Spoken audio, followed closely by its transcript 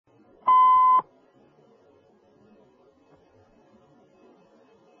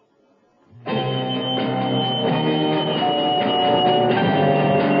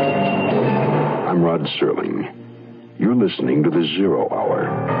listening to the Zero Hour.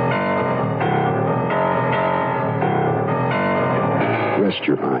 Rest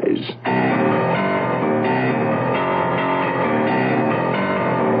your eyes.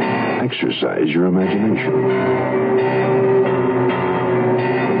 Exercise your imagination.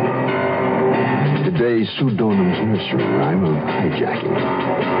 Today's pseudonym's nursery rhyme of hijacking.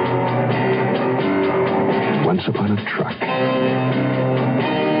 Once upon a truck.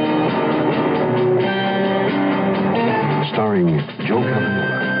 Starring Joe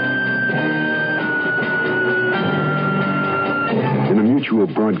Cavanella. In a Mutual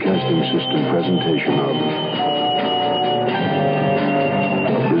Broadcasting System presentation of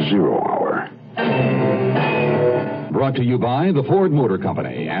The Zero Hour. Brought to you by the Ford Motor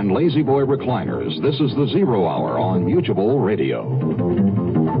Company and Lazy Boy Recliners. This is The Zero Hour on Mutual Radio.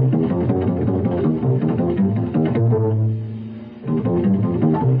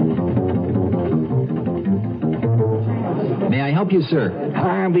 May I help you, sir?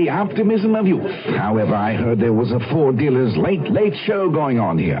 The optimism of youth. However, I heard there was a Ford dealer's late show going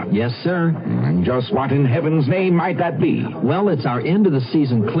on here. Yes, sir. And just what in heaven's name might that be? Well, it's our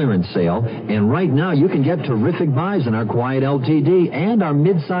end-of-the-season clearance sale, and right now you can get terrific buys in our Quiet LTD and our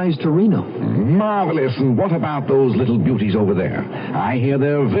mid-size Torino. Marvelous. And what about those little beauties over there? I hear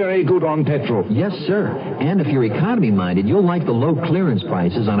they're very good on petrol. Yes, sir. And if you're economy-minded, you'll like the low clearance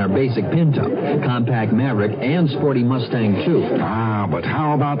prices on our basic Pinto, compact Maverick, and sporty Mustang, too. But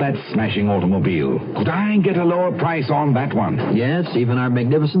how about that smashing automobile? Could I get a lower price on that one? Yes, even our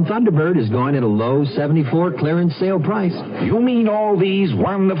magnificent Thunderbird is going at a low 74 clearance sale price. You mean all these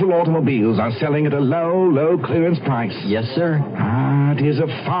wonderful automobiles are selling at a low clearance price? Yes, sir. It is a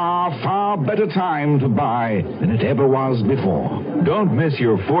far, far better time to buy than it ever was before. Don't miss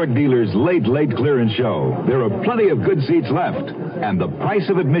your Ford dealer's late clearance show. There are plenty of good seats left, and the price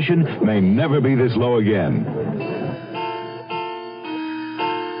of admission may never be this low again.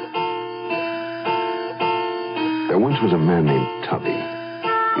 There once was a man named Tubby.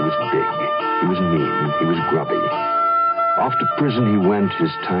 He was big, he was mean, he was grubby. Off to prison he went,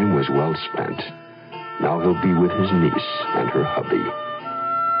 his time was well spent. Now he'll be with his niece and her hubby.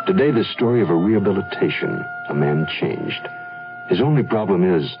 Today the story of a rehabilitation, a man changed. His only problem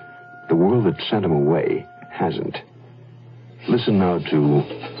is, the world that sent him away hasn't. Listen now to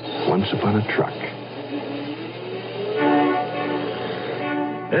Once Upon a Truck.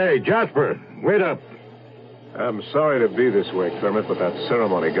 Hey, Jasper, wait up. I'm sorry to be this way, Kermit, but that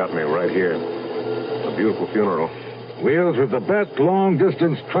ceremony got me right here. A beautiful funeral. Wheels was the best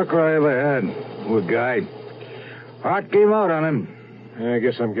long-distance trucker I ever had. Good guy. Heart gave out on him. I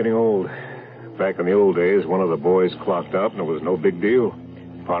guess I'm getting old. Back in the old days, one of the boys clocked out, and it was no big deal.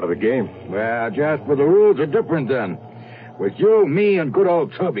 Part of the game. Well, Jasper, the rules are different then. With you, me, and good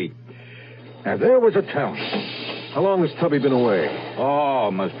old Tubby. Now, there was a town. How long has Tubby been away?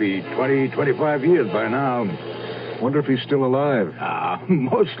 Must be 20, 25 years by now. Wonder if he's still alive.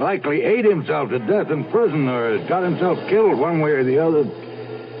 Most likely ate himself to death in prison or got himself killed one way or the other.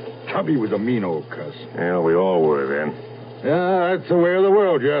 Tubby was a mean old cuss. Yeah, we all were then. Yeah, that's the way of the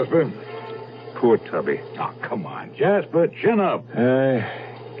world, Jasper. Poor Tubby. Oh, come on, Jasper, chin up.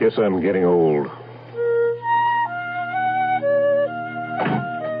 I guess I'm getting old.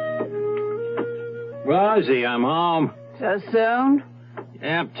 Rosie, I'm home. So soon?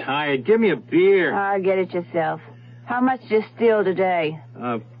 Yeah, I'm tired. Give me a beer. Get it yourself. How much did you steal today?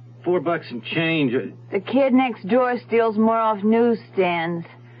 $4 and change. The kid next door steals more off newsstands.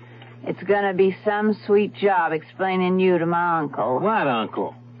 It's gonna be some sweet job explaining you to my uncle. What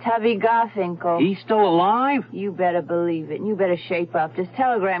uncle? Tubby Garfinkel. He's still alive? You better believe it, and you better shape up. This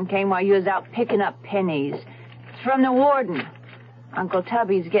telegram came while you was out picking up pennies. It's from the warden. Uncle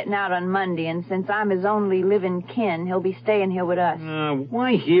Tubby's getting out on Monday, and since I'm his only living kin, he'll be staying here with us.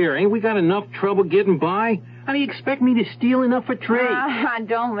 Why here? Ain't we got enough trouble getting by? How do you expect me to steal enough for trade?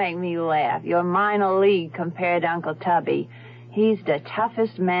 Don't make me laugh. You're minor league compared to Uncle Tubby. He's the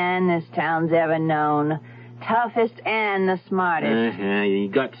toughest man this town's ever known. Toughest and the smartest. You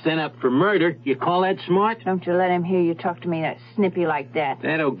got sent up for murder. You call that smart? Don't you let him hear you talk to me that snippy like that.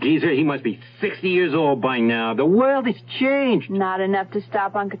 That old geezer, he must be 60 years old by now. The world has changed. Not enough to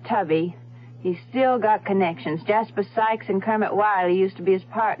stop Uncle Tubby. He's still got connections. Jasper Sykes and Kermit Wiley used to be his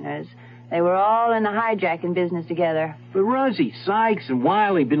partners. They were all in the hijacking business together. But Rosie, Sykes and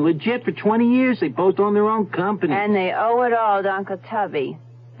Wiley been legit for 20 years. They both own their own company. And they owe it all to Uncle Tubby.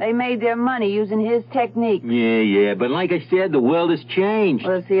 They made their money using his technique. Yeah, but like I said, the world has changed.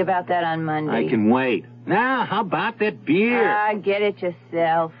 We'll see about that on Monday. I can wait. Now, how about that beer? Get it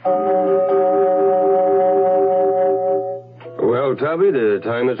yourself. Well, Tubby, the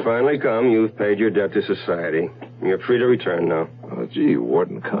time has finally come. You've paid your debt to society. You're free to return now. Oh, gee,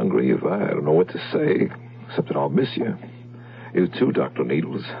 Warden Congreve, I don't know what to say, except that I'll miss you. You too, Dr.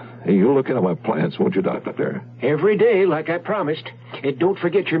 Needles. Hey, you'll look into my plants, won't you, Doctor? Every day, like I promised. And don't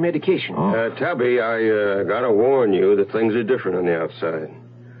forget your medication. Tubby, I gotta warn you that things are different on the outside.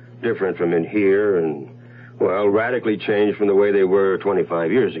 Different from in here and, well, radically changed from the way they were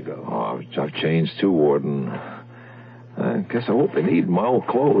 25 years ago. Oh, I've changed too, Warden. I guess I won't be needing my old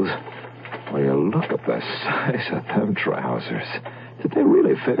clothes. Well, you look at the size of them trousers. Did they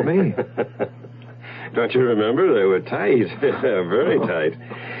really fit me? Don't you remember? They were tight. Very tight.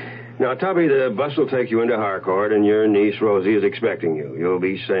 Now, Tubby, the bus will take you into Harcourt, and your niece, Rosie, is expecting you. You'll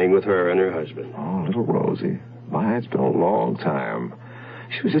be staying with her and her husband. Oh, little Rosie. My, it's been a long time.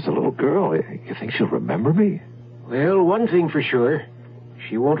 She was just a little girl. You think she'll remember me? Well, one thing for sure.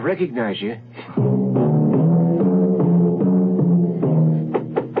 She won't recognize you.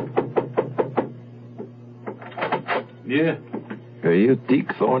 Yeah. Are you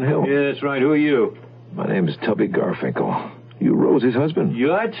Deke Thornhill? Yeah, that's right. Who are you? My name's Tubby Garfinkel. You Rosie's husband?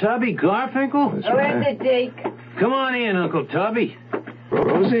 You're Tubby Garfinkel? That's Who right. is it, Deke? Come on in, Uncle Tubby.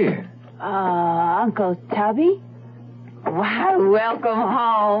 Rosie? Uncle Tubby? Why, welcome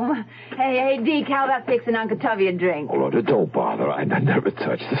home. Hey, Deke, how about fixing Uncle Tubby a drink? Oh, Lord, don't bother. I never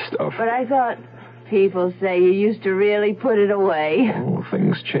touch the stuff. But I thought people say you used to really put it away. Oh,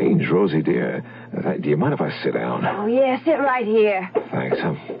 things change, Rosie, dear. Do you mind if I sit down? Oh, yeah, sit right here. Thanks.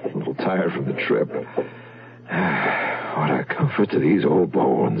 I'm a little tired from the trip. What a comfort to these old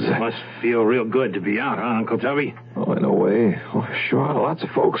bones. Must feel real good to be out, huh, Uncle Tubby? Oh, in a way. Oh, sure, lots of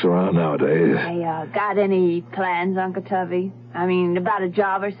folks around nowadays. Hey, got any plans, Uncle Tubby? I mean, about a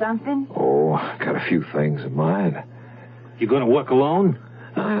job or something? Oh, got a few things in mind. You gonna work alone?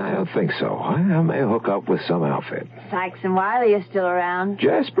 I don't think so. I may hook up with some outfit. Sykes and Wiley are still around.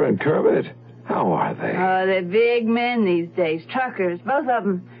 Jasper and Kermit, how are they? Oh, they're big men these days. Truckers, both of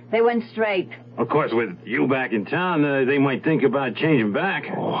them. They went straight. Of course, with you back in town, they might think about changing back.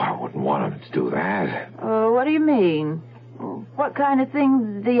 Oh, I wouldn't want them to do that. What do you mean? What kind of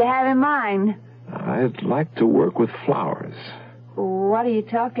things do you have in mind? I'd like to work with flowers. What are you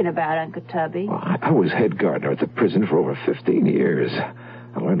talking about, Uncle Tubby? Well, I was head gardener at the prison for over 15 years.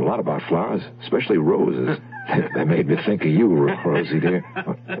 I learned a lot about flowers, especially roses. They made me think of you, Rosie, dear.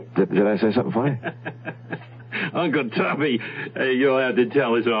 Did I say something funny? Uncle Tubby, you'll have to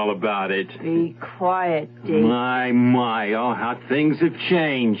tell us all about it. Be quiet, Deke. My, oh, how things have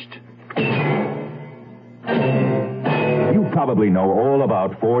changed. You probably know all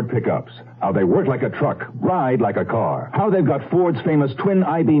about Ford pickups. How they work like a truck, ride like a car. How they've got Ford's famous twin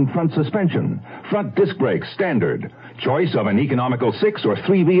I-beam front suspension, front disc brakes standard, choice of an economical 6 or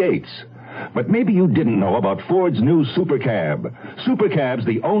 3 V8s. But maybe you didn't know about Ford's new Super Cab. Super Cab's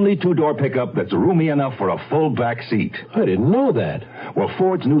the only two-door pickup that's roomy enough for a full back seat. I didn't know that. Well,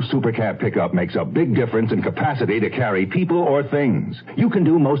 Ford's new Super Cab pickup makes a big difference in capacity to carry people or things. You can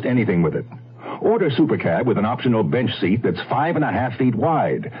do most anything with it. Order Super Cab with an optional bench seat that's 5.5 feet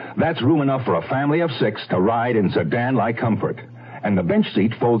wide. That's room enough for a family of 6 to ride in sedan-like comfort. And the bench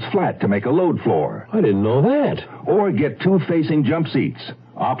seat folds flat to make a load floor. I didn't know that. Or get 2 facing jump seats.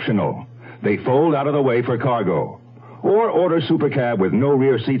 Optional. They fold out of the way for cargo. Or order Super Cab with no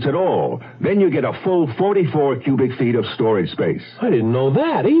rear seats at all. Then you get a full 44 cubic feet of storage space. I didn't know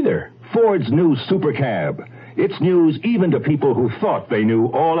that either. Ford's new Super Cab. It's news even to people who thought they knew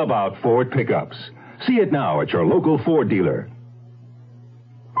all about Ford pickups. See it now at your local Ford dealer.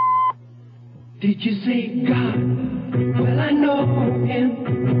 Did you say God? Well, I know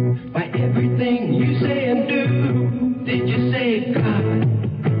him by everything you say and do. Did you say God?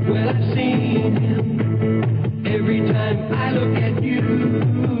 Well, I've seen him every time I look at you.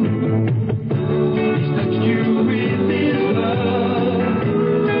 He's touched you with his love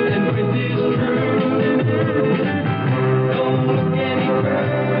and with his truth. Don't look any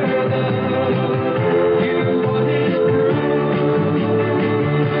further. You are his proof.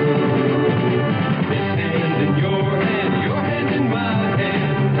 This hand in your hand in my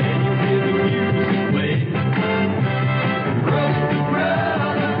hand. Can you hear the music play? Brother to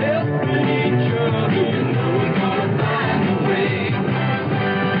brother, helping each other, you know we're gonna find a way.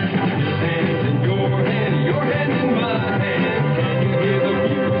 This hand in your hand in my hand. Can you hear the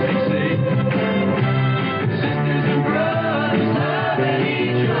music say? Sisters and brothers loving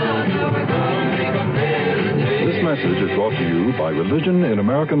each other, we're gonna make a better day. This message is brought to you by Religion in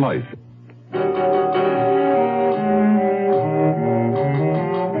American Life.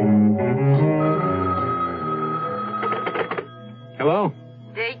 Hello?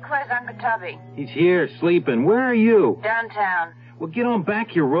 Deke, where's Uncle Tubby? He's here, sleeping. Where are you? Downtown. Well, get on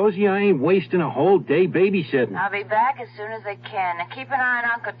back here, Rosie. I ain't wasting a whole day babysitting. I'll be back as soon as I can. And keep an eye on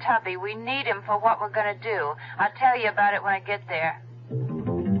Uncle Tubby. We need him for what we're going to do. I'll tell you about it when I get there.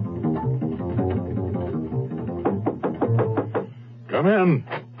 Come in.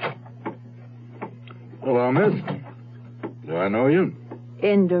 Hello, miss. Do I know you?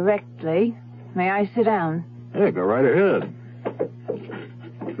 Indirectly. May I sit down? Hey, go right ahead.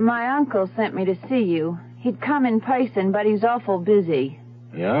 My uncle sent me to see you. He'd come in person, but he's awful busy.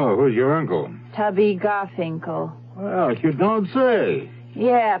 Yeah, who's your uncle? Tubby Garfinkel. Well, you don't say.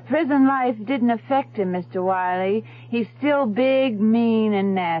 Yeah, prison life didn't affect him, Mr. Wiley. He's still big, mean,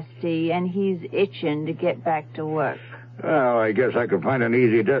 and nasty, and he's itching to get back to work. Well, I guess I could find an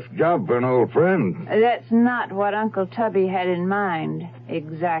easy desk job for an old friend. That's not what Uncle Tubby had in mind,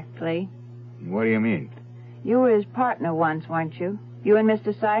 exactly. What do you mean? You were his partner once, weren't you? You and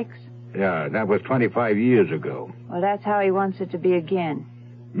Mr. Sykes? Yeah, that was 25 years ago. Well, that's how he wants it to be again.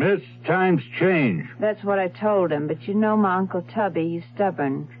 Miss, times change. That's what I told him, but you know my Uncle Tubby, he's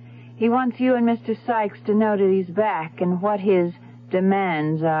stubborn. He wants you and Mr. Sykes to know that he's back and what his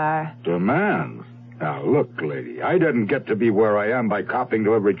demands are. Demands? Now, look, lady, I didn't get to be where I am by copying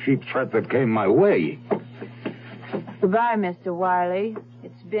to every cheap threat that came my way. Goodbye, Mr. Wiley.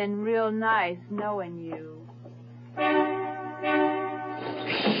 It's been real nice knowing you.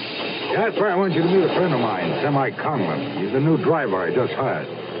 Jasper, I want you to meet a friend of mine, Semi Conlon. He's the new driver I just hired.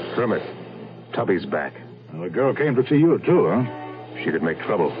 Kermit, Tubby's back. Well, the girl came to see you, too, huh? She could make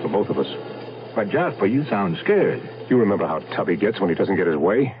trouble for both of us. But, Jasper, you sound scared. You remember how Tubby gets when he doesn't get his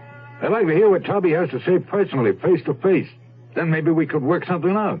way? I'd like to hear what Tubby has to say personally, face to face. Then maybe we could work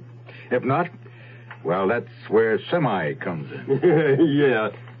something out. If not, well, that's where Semi comes in. Yeah.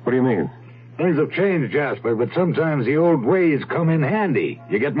 What do you mean? Things have changed, Jasper, but sometimes the old ways come in handy.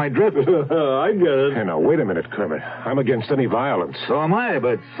 You get my drift? I get it. Hey, now, wait a minute, Kermit. I'm against any violence. So am I,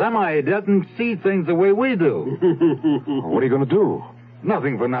 but Semi doesn't see things the way we do. What are you going to do?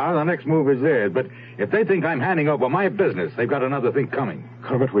 Nothing for now. The next move is theirs. But if they think I'm handing over my business, they've got another thing coming.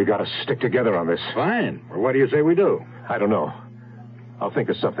 Kermit, we got to stick together on this. Fine. Well, what do you say we do? I don't know. I'll think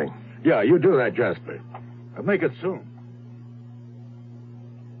of something. Yeah, you do that, Jasper. I'll make it soon.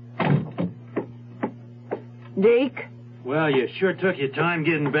 Deke? Well, you sure took your time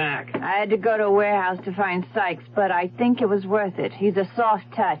getting back. I had to go to a warehouse to find Sykes, but I think it was worth it. He's a soft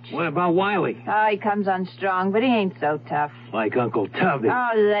touch. What about Wiley? Oh, he comes on strong, but he ain't so tough. Like Uncle Tubby.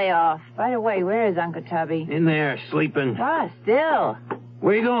 Oh, lay off. By the way, where is Uncle Tubby? In there, sleeping. Ah, still.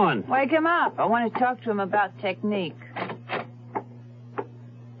 Where you going? Wake him up. I want to talk to him about technique.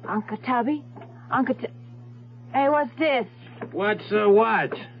 Uncle Tubby? Hey, what's this? What's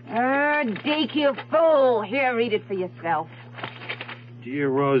what? Deke, you fool. Here, read it for yourself. Dear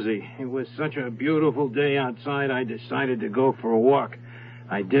Rosie, it was such a beautiful day outside, I decided to go for a walk.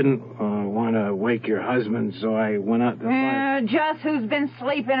 I didn't want to wake your husband, so I went out to find... Just who's been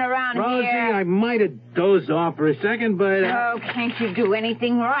sleeping around Rosie, here? I might have dozed off for a second, but... Oh, can't you do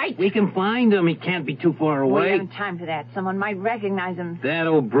anything right? We can find him. He can't be too far We away. haven't time for that. Someone might recognize him. That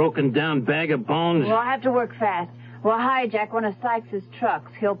old broken-down bag of bones... We'll have to work fast. We'll hijack one of Sykes'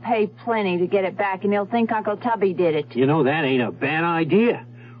 trucks. He'll pay plenty to get it back, and he'll think Uncle Tubby did it. You know, that ain't a bad idea.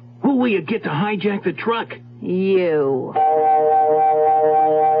 Who will you get to hijack the truck? You.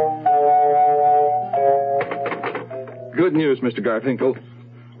 Good news, Mr. Garfinkel.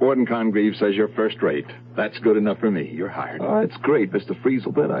 Warden Congreve says you're first rate. That's good enough for me. You're hired. Oh, it's great, Mr.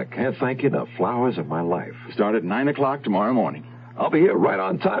 Frieselman. I can't thank you enough. Flowers of my life. Start at 9 o'clock tomorrow morning. I'll be here right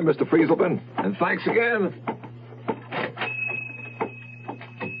on time, Mr. Frieselman. And thanks again.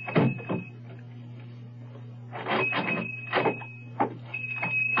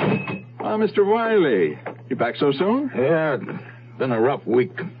 Mr. Wiley. You back so soon? Yeah, it's been a rough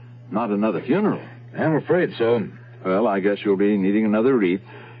week. Not another funeral. I'm afraid so. Well, I guess you'll be needing another wreath.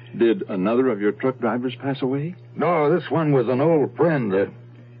 Did another of your truck drivers pass away? No, this one was an old friend. A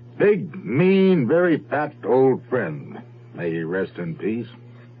big, mean, very fat old friend. May he rest in peace.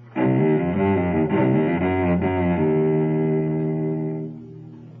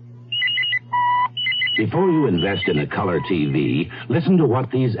 Before you invest in a color TV, listen to what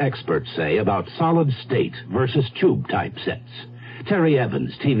these experts say about solid state versus tube type sets. Terry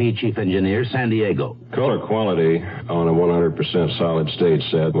Evans, TV Chief Engineer, San Diego. Color quality on a 100% solid state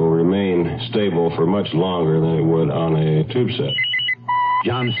set will remain stable for much longer than it would on a tube set.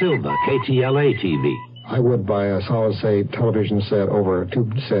 John Silva, KTLA TV. I would buy a solid state television set over a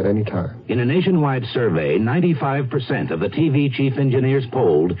tube set anytime. In a nationwide survey, 95% of the TV chief engineers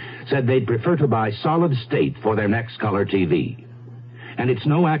polled said they'd prefer to buy solid state for their next color TV. And it's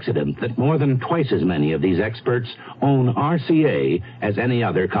no accident that more than twice as many of these experts own RCA as any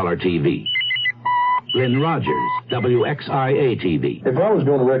other color TV. Lynn Rogers, WXIA-TV. If I was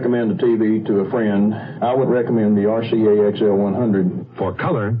going to recommend a TV to a friend, I would recommend the RCA XL100. For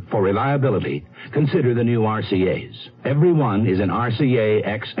color, for reliability, consider the new RCAs. Every one is an RCA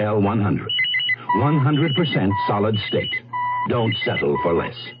XL100. 100% solid state. Don't settle for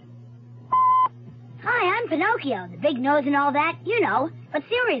less. Hi, I'm Pinocchio, the big nose and all that, you know. But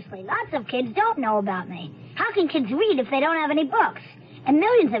seriously, lots of kids don't know about me. How can kids read if they don't have any books? And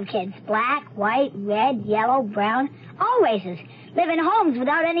millions of kids, black, white, red, yellow, brown, all races, live in homes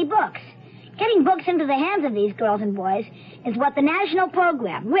without any books. Getting books into the hands of these girls and boys is what the national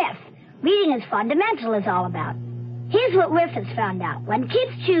program, RIF, Reading is Fundamental, is all about. Here's what RIF has found out. When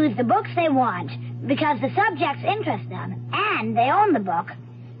kids choose the books they want because the subjects interest them and they own the book,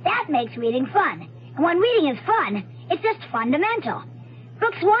 that makes reading fun. And when reading is fun, it's just fundamental.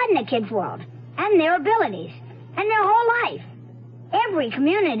 Books widen a kid's world and their abilities and their whole life. Every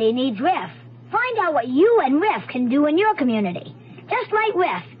community needs RIF. Find out what you and RIF can do in your community. Just write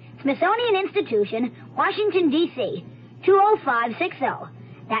RIF, Smithsonian Institution, Washington, D.C., 20560.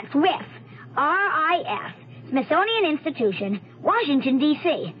 That's RIF, R-I-F, Smithsonian Institution, Washington,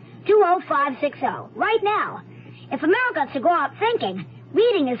 D.C., 20560. Right now. If America's to go out thinking,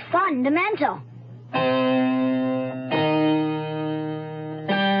 reading is fundamental.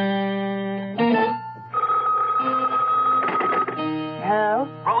 Hello?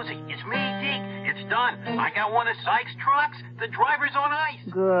 Rosie, it's me, Deke. It's done. I got one of Sykes' trucks. The driver's on ice.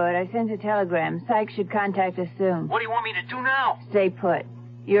 Good. I sent a telegram. Sykes should contact us soon. What do you want me to do now? Stay put.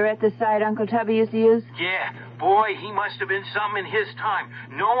 You're at the site Uncle Tubby used to use? Yeah. Boy, he must have been something in his time.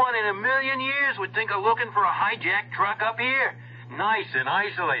 No one in a million years would think of looking for a hijacked truck up here. Nice and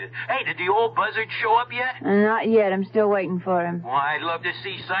isolated. Hey, did the old buzzard show up yet? Not yet. I'm still waiting for him. Well, I'd love to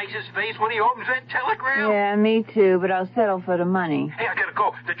see Sykes' face when he opens that telegram. Yeah, me too, but I'll settle for the money. Hey, I gotta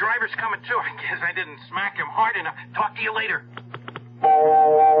go. The driver's coming too. I guess I didn't smack him hard enough. Talk to you later.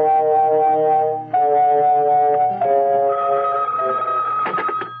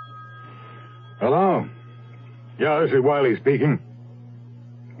 Hello? Yeah, this is Wiley speaking.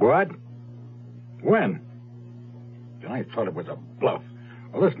 What? When? I thought it was a bluff.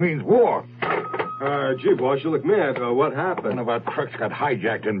 Well, this means war. Gee, boss, you look mad. What happened? One of our trucks got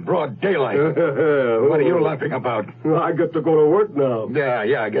hijacked in broad daylight. What are you laughing about? I got to go to work now.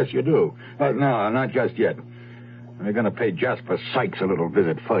 Yeah, I guess you do. But no, not just yet. We're going to pay Jasper Sykes a little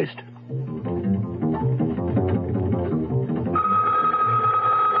visit first.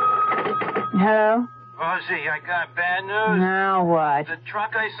 Hello? Rosie, I got bad news. Now what? The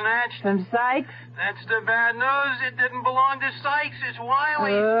truck I snatched. From Sykes? That's the bad news. It didn't belong to Sykes. It's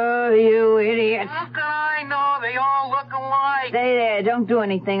Wiley. Oh, you idiot. How can I know? They all look alike. Stay there. Don't do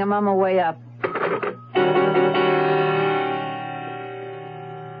anything. I'm on my way up. Come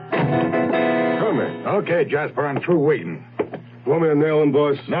in. Okay, Jasper, I'm through waiting. Want me to nail him,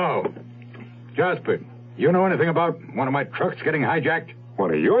 boss? No. Jasper, you know anything about one of my trucks getting hijacked?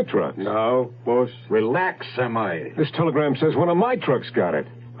 One of your trucks? No, boss. Relax, Semi. This telegram says one of my trucks got it,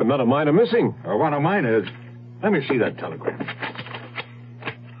 but none of mine are missing. One of mine is. Let me see that telegram.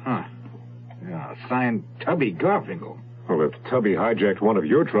 Huh. Yeah, signed Tubby Garfinkel. Well, if Tubby hijacked one of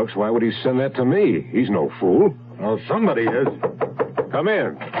your trucks, why would he send that to me? He's no fool. Well, somebody is. Come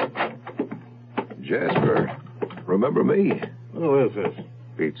in. Jasper, remember me? Who is this?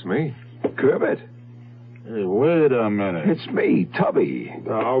 Beats me. Kermit. Hey, wait a minute. It's me, Tubby.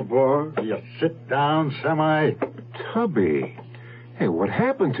 Oh, boy. You sit down, Semi. Tubby. Hey, what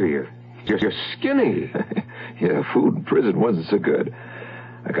happened to you? You're skinny. Yeah, food in prison wasn't so good.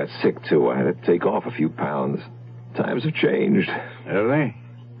 I got sick, too. I had to take off a few pounds. Times have changed. Have they?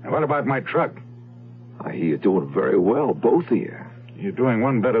 And what about my truck? I hear you're doing very well, both of you. You're doing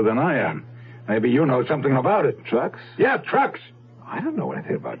one better than I am. Maybe you know something about it. Trucks? Yeah, trucks. I don't know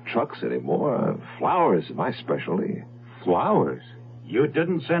anything about trucks anymore. Flowers is my specialty. Flowers? You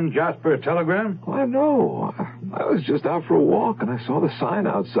didn't send Jasper a telegram? Why, no. I was just out for a walk, and I saw the sign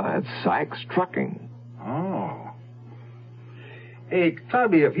outside, Sykes Trucking. Oh. Hey,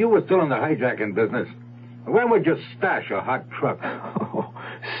 Tubby, if you were still in the hijacking business, where would you stash a hot truck? Oh,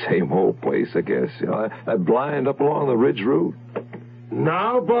 same old place, I guess. You know, that blind up along the ridge roof.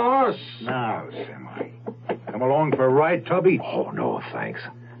 Now, boss. Now, Semi. Come along for a ride, Tubby? Oh, no, thanks.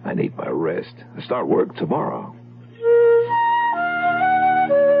 I need my rest. I start work tomorrow.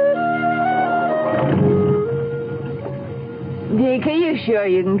 Deke, are you sure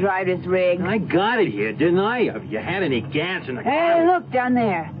you can drive this rig? I got it here, didn't I? Have you had any gas in the car? Hey, look down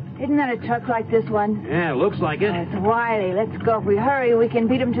there. Isn't that a truck like this one? Yeah, looks like it. It's Wiley. Let's go. If we hurry, we can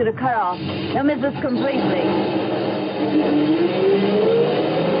beat him to the cutoff. They'll miss us completely.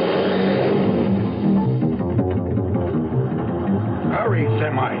 Hurry,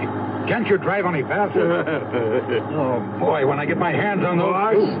 Semi. Can't you drive any faster? Oh, boy, when I get my hands on those...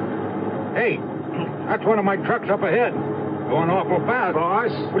 Boss? Hey, that's one of my trucks up ahead. Going awful fast.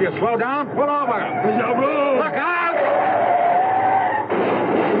 Boss? Will you slow down? Pull over. Look out!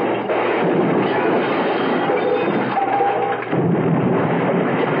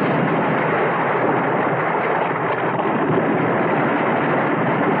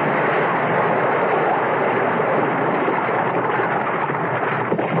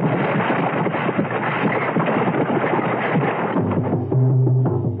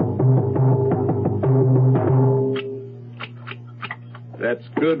 That's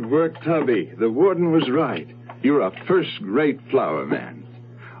good work, Tubby. The warden was right. You're a first-rate flower man.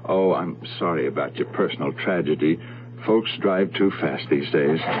 Oh, I'm sorry about your personal tragedy. Folks drive too fast these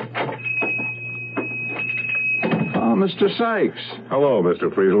days. Oh, Mr. Sykes. Hello,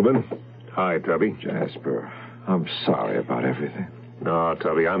 Mr. Frieselman. Hi, Tubby. Jasper, I'm sorry about everything. No,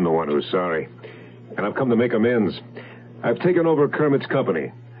 Tubby, I'm the one who's sorry. And I've come to make amends. I've taken over Kermit's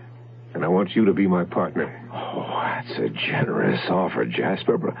company. And I want you to be my partner. Oh, that's a generous offer,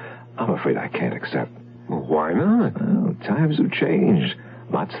 Jasper, but I'm afraid I can't accept. Well, why not? Well, times have changed.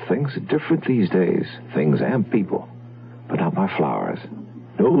 Lots of things are different these days. Things and people. But not my flowers.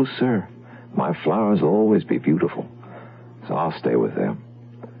 No, sir. My flowers will always be beautiful. So I'll stay with them.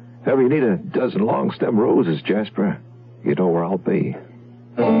 If ever you need a dozen long-stem roses, Jasper, you know where I'll be.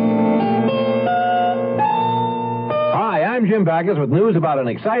 Hi, I'm Jim Backus with news about an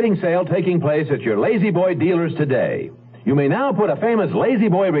exciting sale taking place at your Lazy Boy dealers today. You may now put a famous Lazy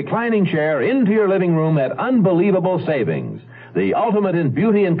Boy reclining chair into your living room at unbelievable savings. The ultimate in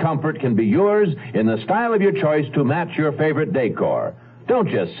beauty and comfort can be yours in the style of your choice to match your favorite decor. Don't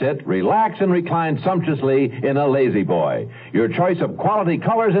just sit, relax, and recline sumptuously in a Lazy Boy. Your choice of quality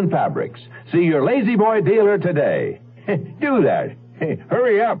colors and fabrics. See your Lazy Boy dealer today. Do that.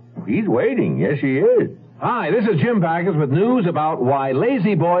 Hurry up. He's waiting. Yes, he is. Hi, this is Jim Backus with news about why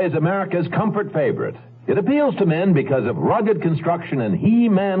Lazy Boy is America's comfort favorite. It appeals to men because of rugged construction and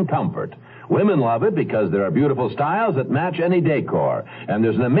He-Man comfort. Women love it because there are beautiful styles that match any decor, and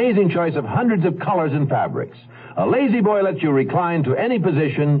there's an amazing choice of hundreds of colors and fabrics. A Lazy Boy lets you recline to any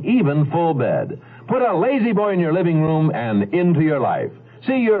position, even full bed. Put a Lazy Boy in your living room and into your life.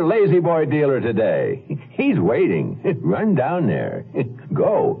 See your Lazy Boy dealer today. He's waiting. Run down there.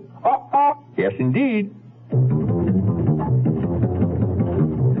 Go. Yes, indeed.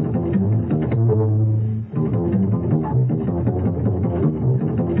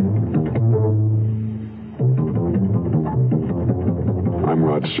 I'm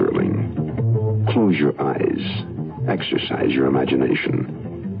Rod Serling. Close your eyes, exercise your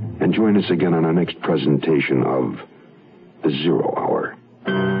imagination, and join us again on our next presentation of The Zero Hour.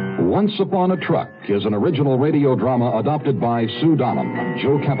 Once Upon a Truck is an original radio drama adopted by Sue Donham.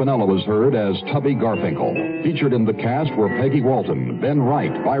 Joe Campanella was heard as Tubby Garfinkel. Featured in the cast were Peggy Walton, Ben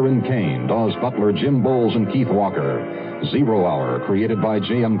Wright, Byron Kane, Dawes Butler, Jim Bowles, and Keith Walker. Zero Hour, created by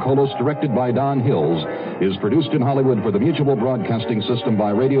J.M. Colos, directed by Don Hills, is produced in Hollywood for the Mutual Broadcasting System by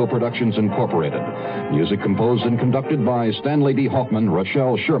Radio Productions Incorporated. Music composed and conducted by Stanley D. Hoffman,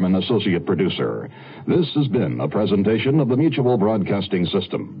 Rochelle Sherman, associate producer. This has been a presentation of the Mutual Broadcasting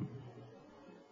System.